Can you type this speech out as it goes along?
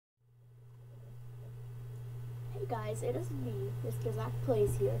Hey guys, it is me, Mr. Zach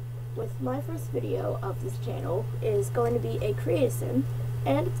Plays here, with my first video of this channel is going to be a create sim,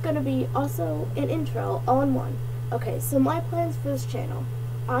 and it's going to be also an intro all in one. Okay, so my plans for this channel,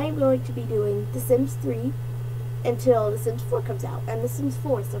 I'm going to be doing The Sims 3 until The Sims 4 comes out, and The Sims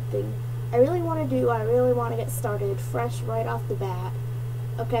 4 is something I really want to do. I really want to get started fresh right off the bat,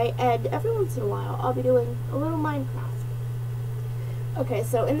 okay, and every once in a while I'll be doing a little Minecraft. Okay,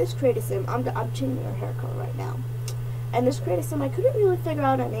 so in this create sim, I'm changing her hair color right now. And this create sim, I couldn't really figure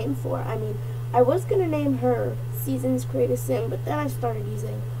out a name for. I mean, I was going to name her Seasons Create sim, but then I started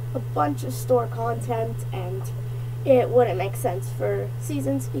using a bunch of store content, and it wouldn't make sense for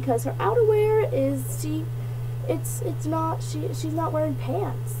Seasons because her outerwear is, she's not wearing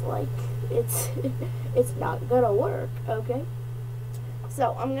pants. Like, it's not gonna work, okay?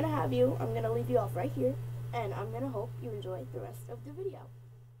 So, I'm gonna leave you off right here, and I'm gonna hope you enjoy the rest of the video.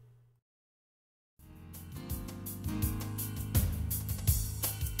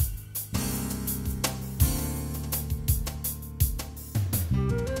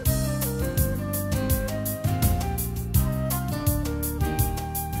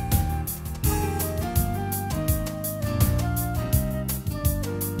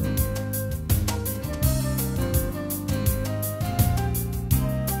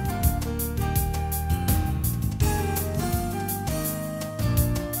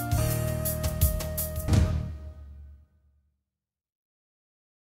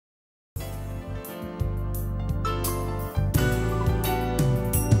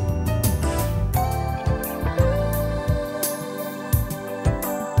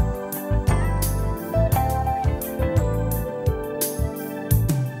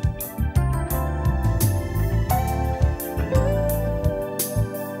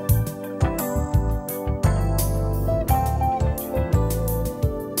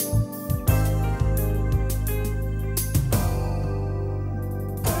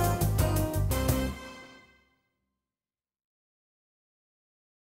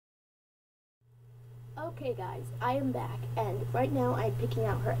 Okay guys, I am back, and right now I'm picking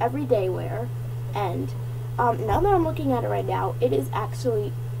out her everyday wear, and now that I'm looking at it right now, it is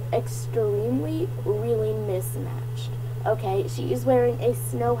actually extremely, really mismatched. Okay, she is wearing a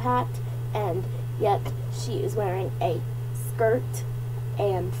snow hat, and yet she is wearing a skirt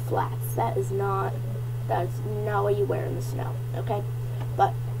and flats. That's not what you wear in the snow, okay?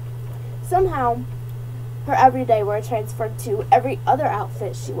 But somehow her everyday wear transferred to every other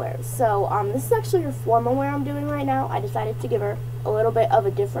outfit she wears. So this is actually her formal wear I'm doing right now. I decided to give her a little bit of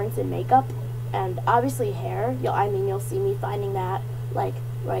a difference in makeup, and obviously hair. You'll see me finding that like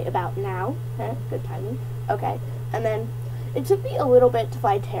right about now. Good timing. Okay, and then it took me a little bit to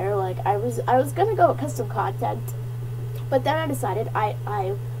find hair. Like I was gonna go with custom content, but then I decided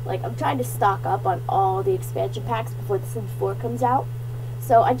I'm trying to stock up on all the expansion packs before The Sims 4 comes out.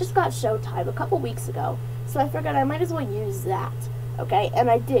 So I just got Showtime a couple weeks ago, so I figured I might as well use that, okay?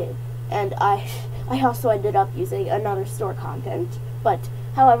 And I did, and I also ended up using another store content, but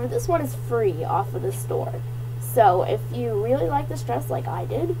however, this one is free off of the store. So if you really like this dress like I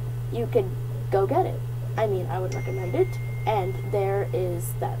did, you could go get it. I mean, I would recommend it, and there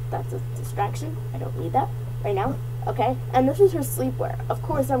is that's a distraction. I don't need that right now, okay? And this is her sleepwear. Of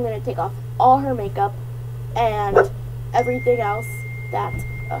course, I'm going to take off all her makeup and everything else.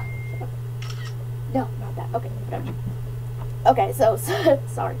 No, not that. Okay, whatever. Okay, so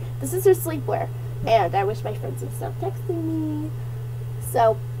sorry. This is her sleepwear, and I wish my friends would stop texting me.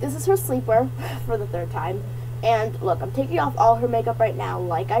 So this is her sleepwear for the third time, and look, I'm taking off all her makeup right now,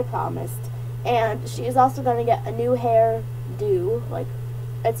 like I promised. And she is also gonna get a new hairdo. Like,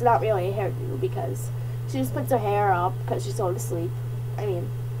 it's not really a hairdo because she just puts her hair up because she's going to sleep. I mean,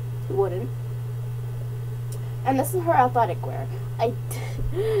 who wouldn't? And this is her athletic wear.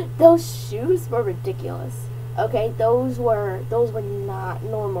 Those shoes were ridiculous. Okay, those were not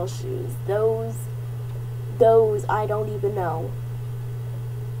normal shoes. Those I don't even know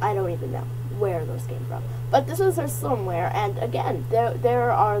where those came from. But this is her swimwear, and again,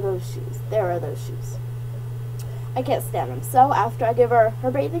 there are those shoes. There are those shoes. I can't stand them. So after I give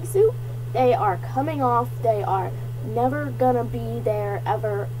her bathing suit, they are coming off. They are never gonna be there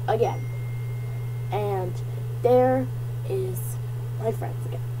ever again. And there is my friends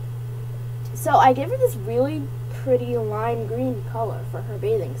again. So I gave her this really pretty lime green color for her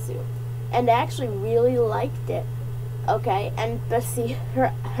bathing suit, and I actually really liked it. Okay, and let's see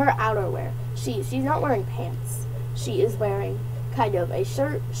her outerwear. She's not wearing pants. She is wearing kind of a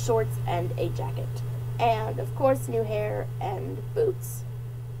shirt, shorts, and a jacket, and of course new hair and boots.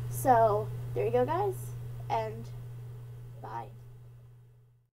 So there you go, guys, and bye.